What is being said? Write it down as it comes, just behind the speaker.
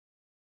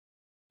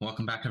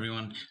Welcome back,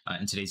 everyone.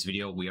 In today's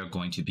video, we are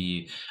going to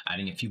be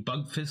adding a few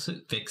bug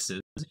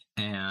fixes,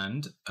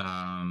 and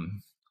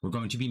we're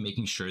going to be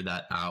making sure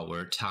that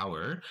our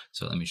tower,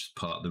 so let me just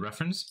pull out the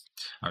reference,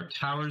 our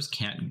towers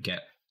can't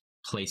get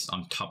placed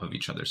on top of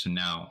each other. So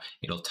now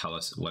it'll tell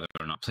us whether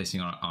or not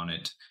placing on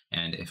it,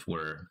 and if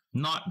we're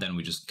not, then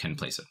we just can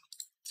place it.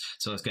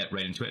 So let's get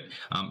right into it.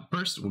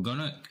 First, we're going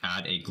to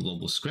add a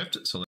global script.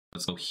 So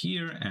let's go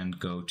here and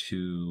go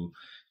to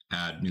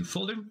add new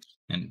folder,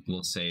 and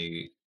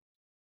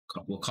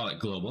we'll call it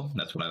global.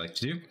 That's what I like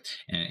to do.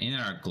 And in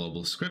our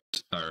global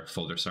script, or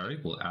folder, sorry,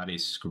 we'll add a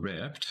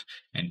script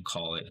and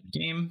call it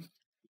game.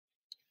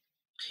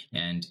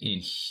 And in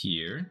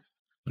here,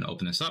 I'm gonna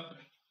open this up,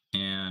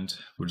 and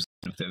we're just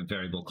going to have a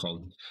variable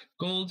called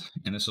gold,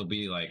 and this will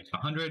be like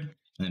 100, and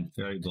then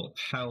variable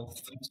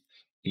health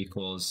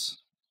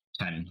equals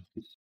 10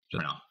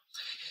 for now.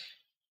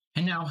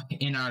 And now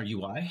in our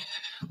UI,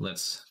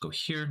 let's go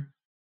here.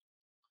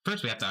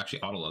 First, we have to actually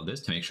autoload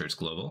this to make sure it's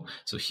global.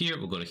 So here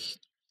we'll go to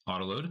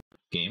autoload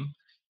game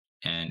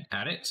and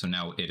add it. So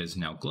now it is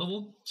now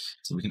global.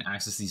 So we can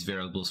access these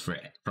variables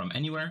from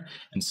anywhere.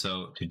 And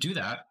so to do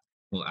that,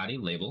 we'll add a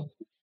label.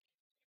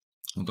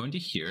 I'm going to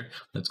here.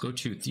 Let's go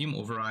to theme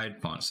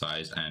override font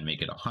size and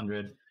make it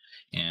 100.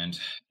 And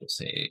we'll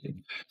say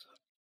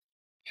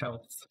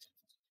health.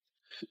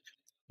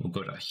 We'll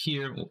go to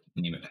here. We'll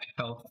name it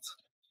health.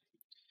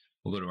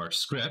 We'll go to our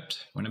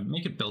script. We're going to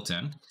make it built in,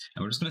 and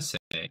we're just going to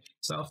say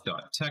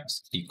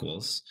self.text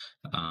equals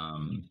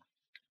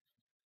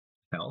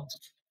health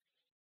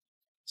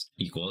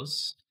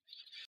equals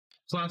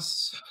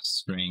plus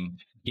string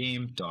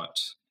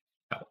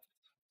game.health.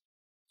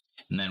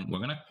 And then we're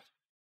going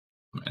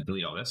to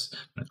delete all this. I'm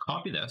going to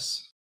copy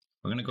this.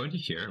 We're going to go into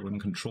here. We're going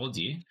to Control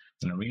D.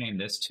 We're going to rename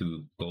this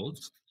to gold.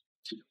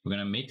 We're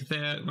going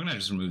to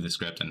just remove the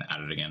script and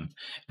add it again.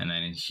 And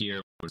then in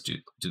here, we'll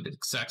do the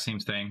exact same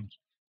thing,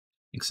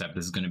 except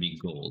this is going to be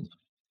gold.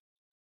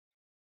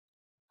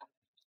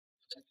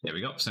 There we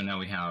go. So now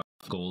we have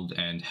gold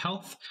and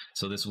health.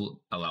 So this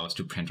will allow us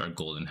to print our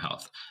gold and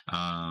health.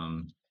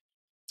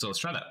 So let's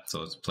try that. So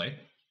let's play.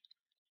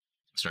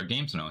 Start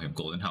game. So now we have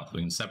gold and health.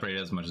 We can separate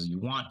it as much as you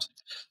want.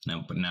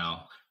 But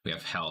now we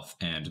have health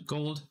and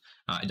gold.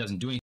 It doesn't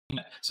do anything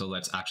yet. So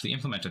let's actually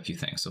implement a few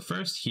things. So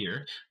first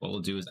here, what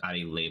we'll do is add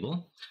a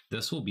label.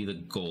 This will be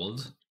the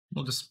gold.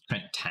 We'll just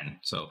print 10.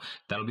 So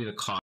that'll be the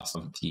cost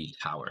of the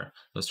tower.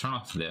 Let's turn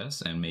off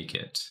this and make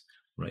it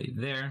right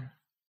there.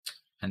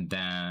 And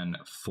then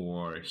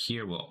for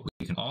here, what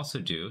we can also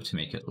do to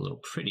make it a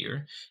little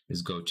prettier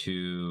is go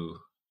to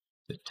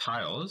the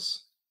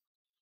tiles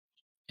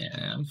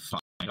and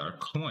find our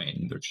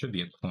coin. There should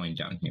be a coin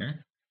down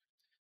here.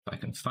 If I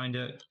can find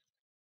it,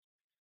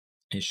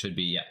 it should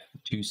be, yeah,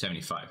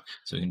 275.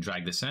 So we can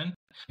drag this in,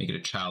 make it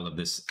a child of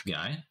this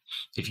guy.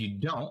 If you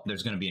don't,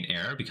 there's going to be an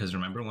error, because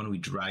remember, when we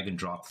drag and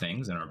drop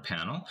things in our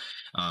panel,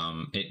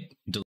 it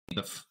deletes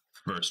the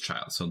first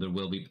child. So there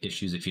will be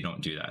issues if you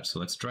don't do that. So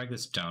let's drag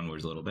this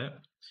downwards a little bit.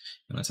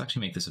 And let's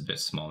actually make this a bit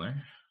smaller.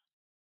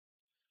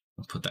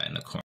 We'll put that in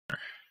the corner. All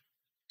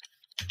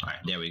right,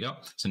 there we go.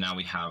 So now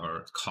we have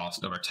our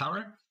cost of our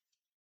tower.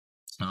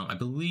 I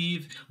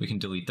believe we can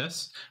delete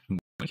this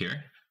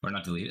here. Or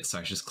not delete it,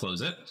 sorry, just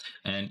close it.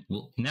 And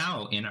we'll,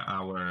 now in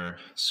our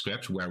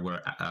script where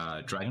we're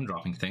drag and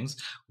dropping things,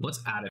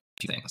 let's add a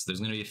few things. There's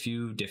going to be a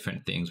few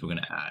different things we're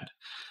going to add.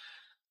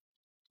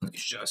 Let me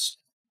just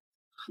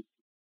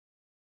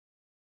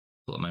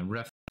pull up my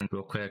reference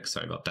real quick.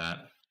 Sorry about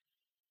that.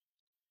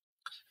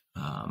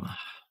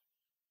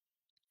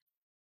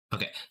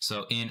 Okay,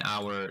 so in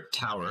our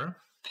tower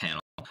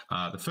panel,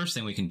 the first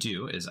thing we can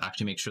do is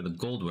actually make sure the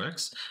gold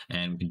works,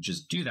 and we can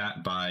just do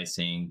that by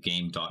saying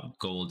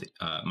game.gold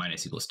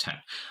minus equals 10.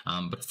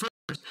 But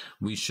first,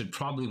 we should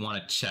probably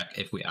want to check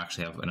if we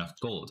actually have enough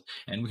gold,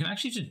 and we can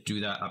actually just do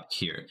that up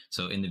here.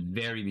 So in the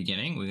very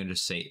beginning, we're going to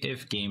just say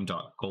if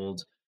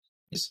game.gold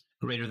is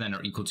greater than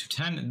or equal to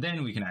 10,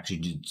 then we can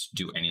actually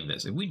do any of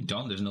this. If we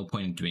don't, there's no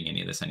point in doing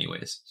any of this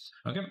anyways.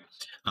 Okay.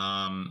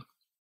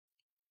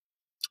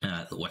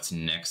 What's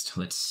next?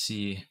 Let's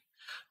see.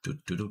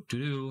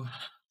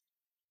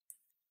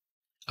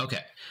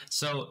 Okay,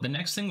 so the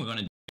next thing we're going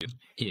to do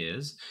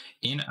is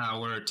in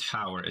our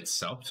tower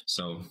itself.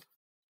 So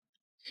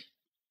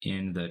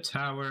in the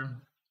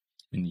tower,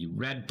 in the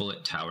red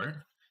bullet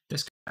tower,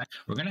 this guy,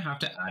 we're going to have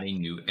to add a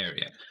new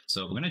area.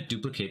 So we're going to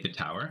duplicate the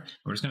tower.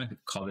 We're just going to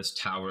call this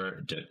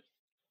tower detector.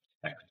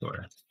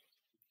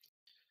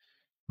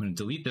 I'm going to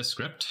delete this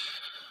script.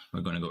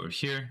 We're going to go over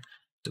here,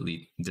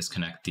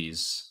 disconnect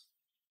these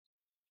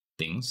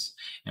things,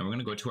 and we're going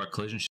to go to our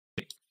collision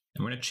shape,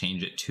 and we're going to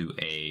change it to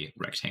a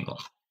rectangle.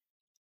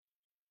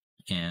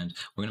 And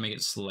we're going to make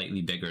it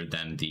slightly bigger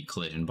than the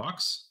collision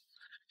box.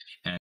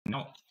 And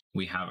now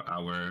we have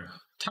our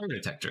tower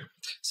detector.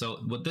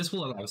 So what this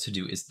will allow us to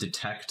do is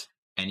detect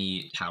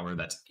any tower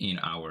that's in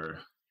our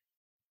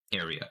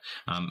area.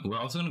 We're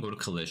also going to go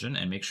to collision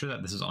and make sure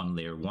that this is on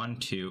layer 1,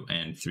 2,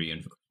 and 3,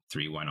 and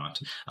 3, why not?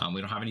 We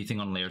don't have anything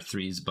on layer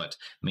 3s, but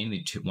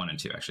mainly 1 and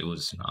 2, actually. We'll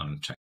just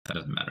check that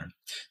doesn't matter.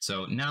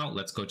 So now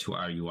let's go to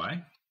our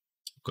UI,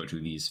 go to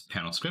these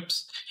panel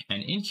scripts,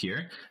 and in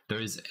here there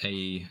is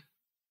a,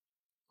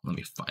 let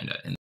me find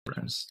it in the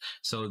reference.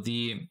 So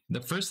the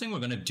first thing we're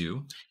going to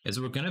do is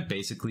we're going to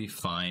basically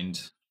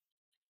find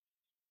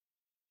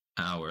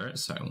our,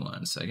 sorry,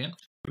 one second.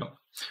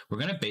 We're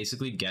going to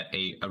basically get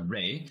an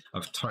array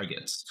of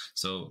targets.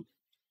 So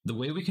the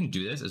way we can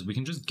do this is we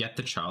can just get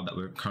the child that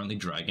we're currently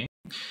dragging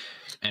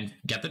and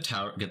get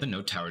the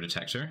node tower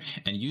detector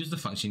and use the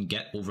function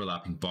get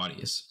overlapping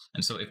bodies.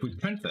 And so if we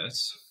print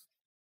this,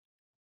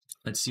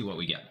 let's see what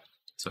we get.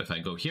 So if I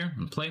go here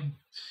and play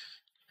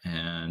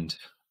and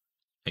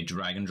I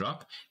drag and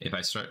drop, if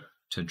I start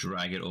to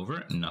drag it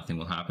over, nothing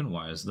will happen.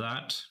 Why is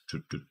that?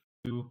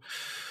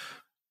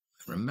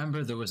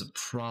 Remember, there was a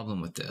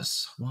problem with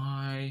this.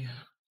 Why?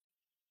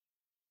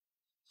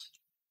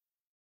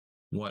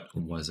 What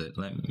was it?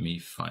 Let me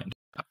find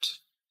out.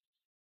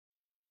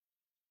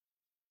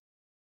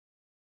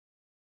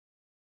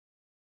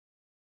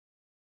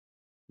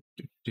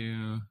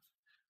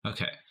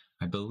 Okay,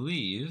 I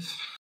believe,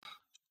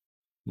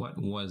 what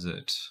was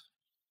it?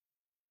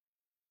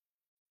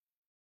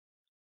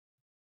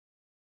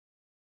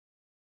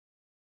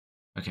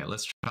 Okay,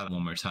 let's try that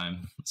one more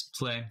time. Let's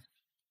play.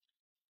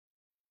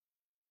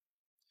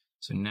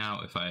 So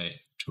now if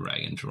I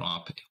drag and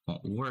drop, it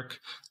won't work.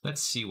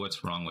 Let's see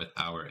what's wrong with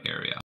our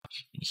area.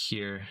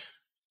 Here,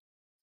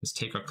 let's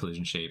take our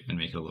collision shape and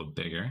make it a little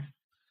bigger.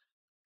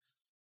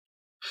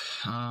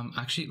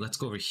 Actually, let's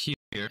go over here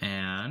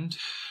and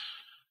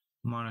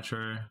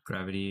monitor,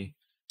 gravity,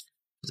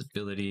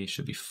 visibility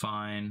should be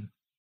fine.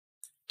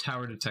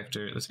 Tower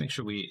detector, let's make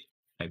sure we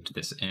typed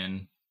this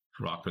in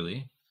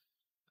properly.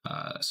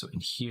 So in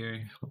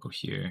here, we'll go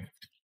here.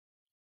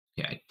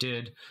 Yeah, I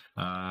did.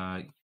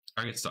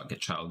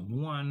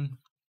 Targets.getChild1,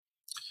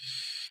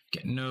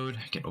 get node,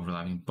 get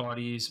overlapping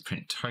bodies,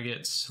 print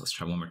targets. Let's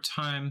try one more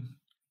time.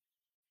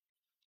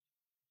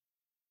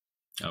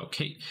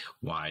 Okay,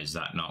 why is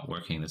that not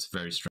working? That's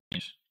very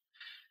strange.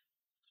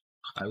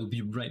 I will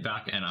be right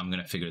back and I'm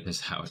going to figure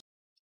this out.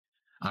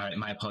 All right,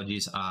 my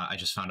apologies. I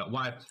just found out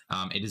why.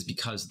 It is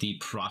because the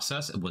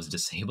process was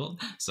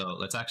disabled. So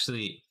let's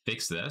actually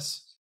fix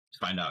this.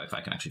 Find out if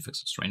I can actually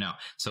fix this right now.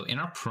 So in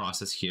our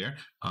process here,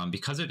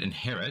 because it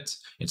inherits,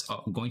 it's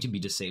going to be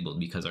disabled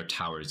because our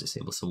tower is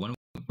disabled. So what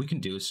we can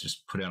do is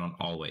just put it on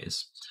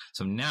always.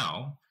 So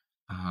now,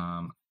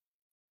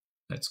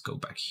 let's go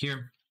back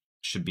here.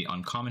 Should be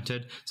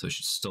uncommented, so it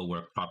should still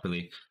work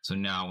properly. So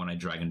now when I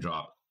drag and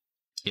drop,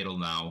 it'll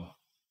now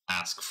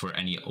ask for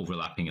any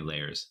overlapping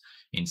layers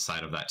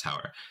inside of that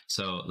tower.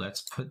 So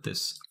let's put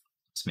this,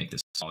 let's make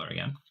this smaller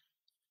again.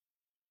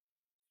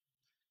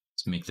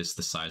 Let's make this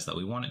the size that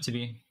we want it to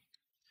be.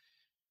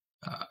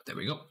 There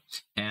we go.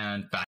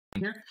 And back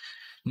here,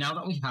 now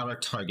that we have our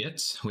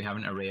targets, we have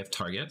an array of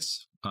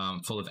targets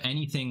full of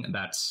anything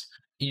that's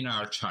in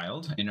our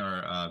child, in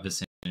our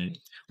vicinity.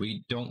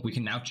 We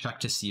can now check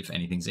to see if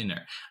anything's in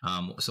there.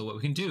 So what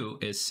we can do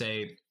is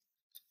say,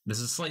 this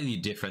is slightly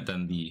different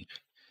than the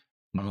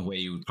normal way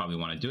you would probably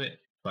want to do it,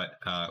 but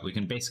we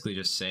can basically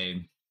just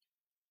say,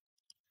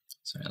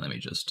 sorry, let me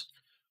just,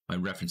 my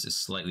reference is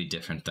slightly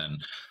different than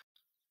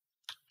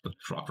the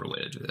proper way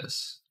to do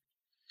this.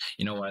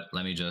 You know what?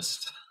 Let me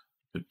just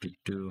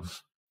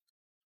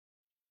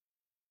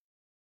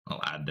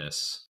I'll add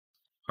this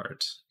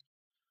part.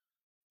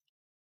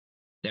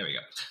 There we go.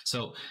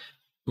 So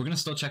we're going to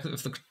still check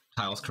if the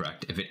tile is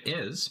correct. If it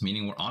is,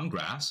 meaning we're on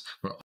grass,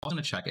 we're also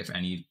going to check if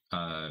any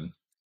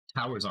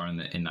towers are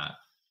in that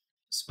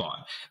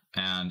spot.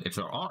 And if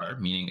there are,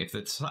 meaning if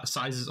the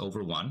size is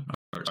over 1,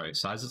 or sorry,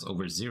 size is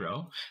over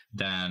 0,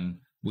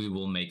 then we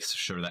will make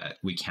sure that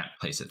we can't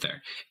place it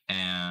there.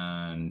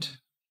 And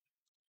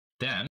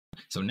then,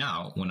 so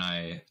now when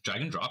I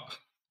drag and drop,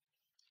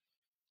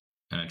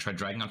 and I try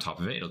dragging on top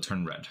of it, it'll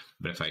turn red.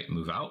 But if I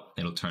move out,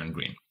 it'll turn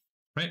green,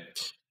 right?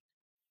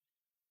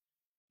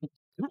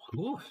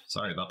 Ooh,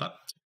 sorry about that.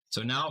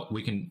 So now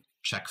we can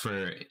check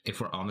for if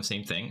we're on the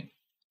same thing,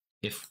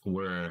 if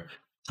we're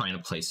trying to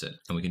place it.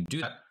 And we can do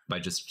that by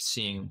just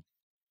seeing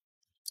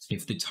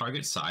if the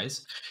target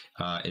size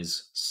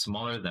is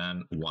smaller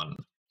than 1.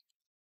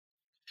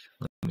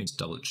 Let me just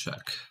double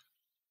check.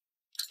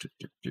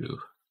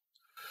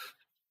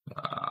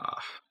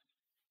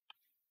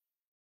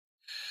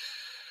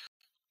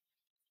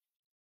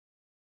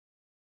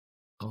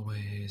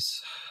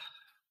 Always.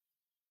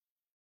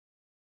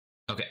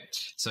 Okay,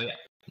 so yeah,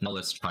 now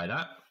let's try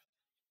that.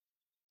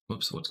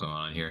 Whoops, what's going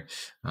on here?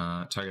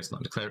 Target's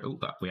not declared. Oh,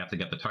 we have to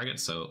get the target,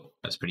 so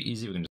that's pretty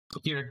easy. We can just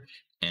go here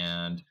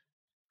and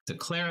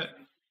declare it.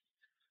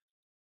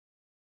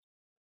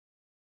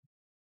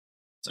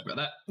 Sorry about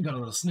that. Got a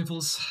little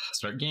sniffles.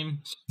 Start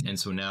game. And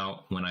so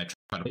now when I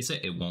try to place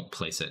it, it won't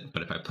place it.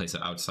 But if I place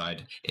it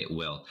outside, it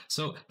will.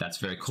 So that's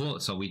very cool.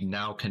 So we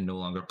now can no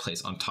longer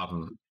place on top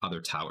of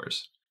other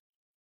towers.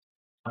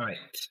 All right.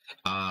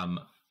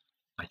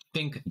 I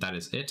think that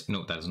is it.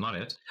 No, that is not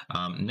it.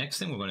 Next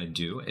thing we're going to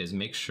do is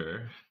make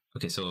sure.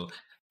 Okay, so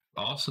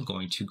we're also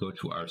going to go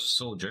to our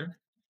soldier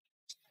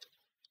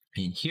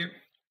in here.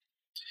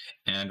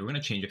 And we're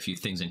going to change a few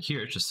things in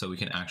here just so we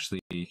can actually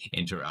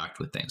interact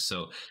with things.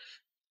 So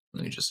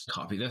let me just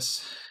copy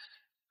this.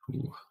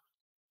 Ooh.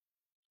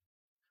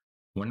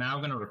 We're now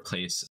going to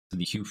replace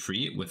the queue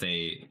free with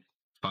a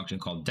function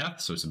called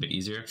death, so it's a bit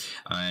easier.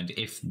 And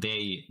if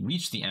they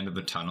reach the end of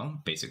the tunnel,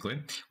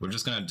 basically, we're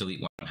just going to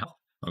delete 1 health.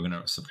 We're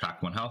going to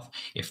subtract 1 health.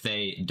 If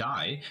they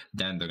die,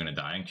 then they're going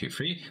to die in queue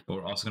free, but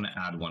we're also going to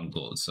add 1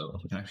 gold. So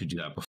we can actually do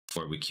that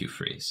before we queue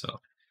free. So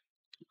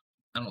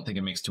I don't think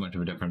it makes too much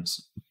of a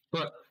difference,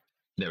 but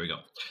there we go.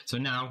 So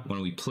now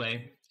when we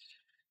play,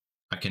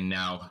 I can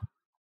now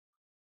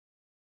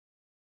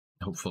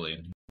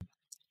hopefully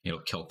it'll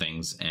kill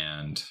things,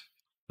 and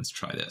let's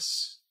try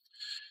this.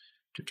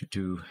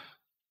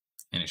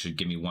 And it should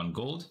give me 1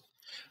 gold.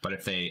 But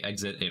if they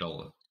exit,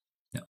 it'll,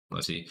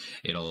 let's see,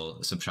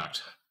 it'll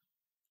subtract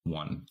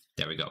 1.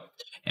 There we go.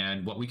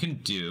 And what we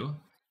can do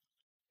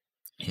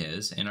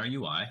is in our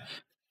UI,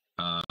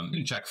 you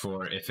can check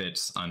for if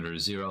it's under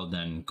 0,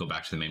 then go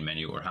back to the main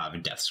menu or have a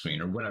death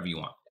screen or whatever you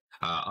want.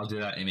 I'll do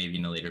that maybe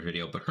in a later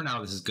video, but for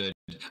now, this is good.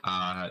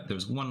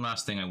 There's one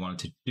last thing I wanted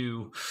to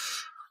do.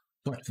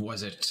 What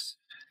was it?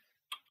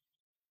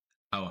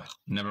 Oh,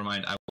 never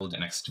mind. I will do the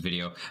next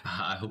video.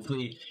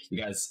 Hopefully you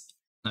guys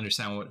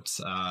understand what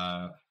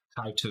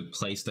how to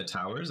place the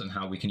towers and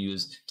how we can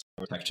use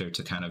tower texture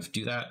to kind of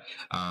do that.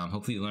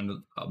 Hopefully you learned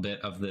a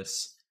bit of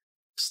this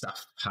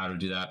stuff, how to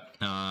do that.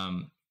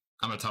 I'm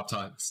gonna stop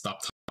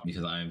talking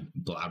because I'm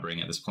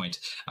blabbering at this point.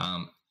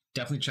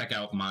 Definitely check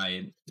out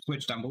my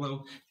Twitch down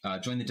below.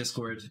 Join the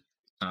Discord.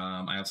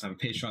 I also have a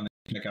Patreon that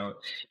you can check out,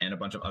 and a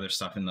bunch of other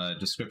stuff in the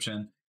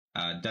description.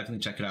 Definitely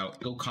check it out.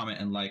 Go comment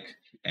and like,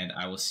 and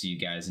I will see you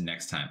guys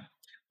next time.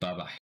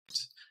 Bye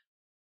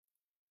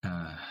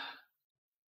bye.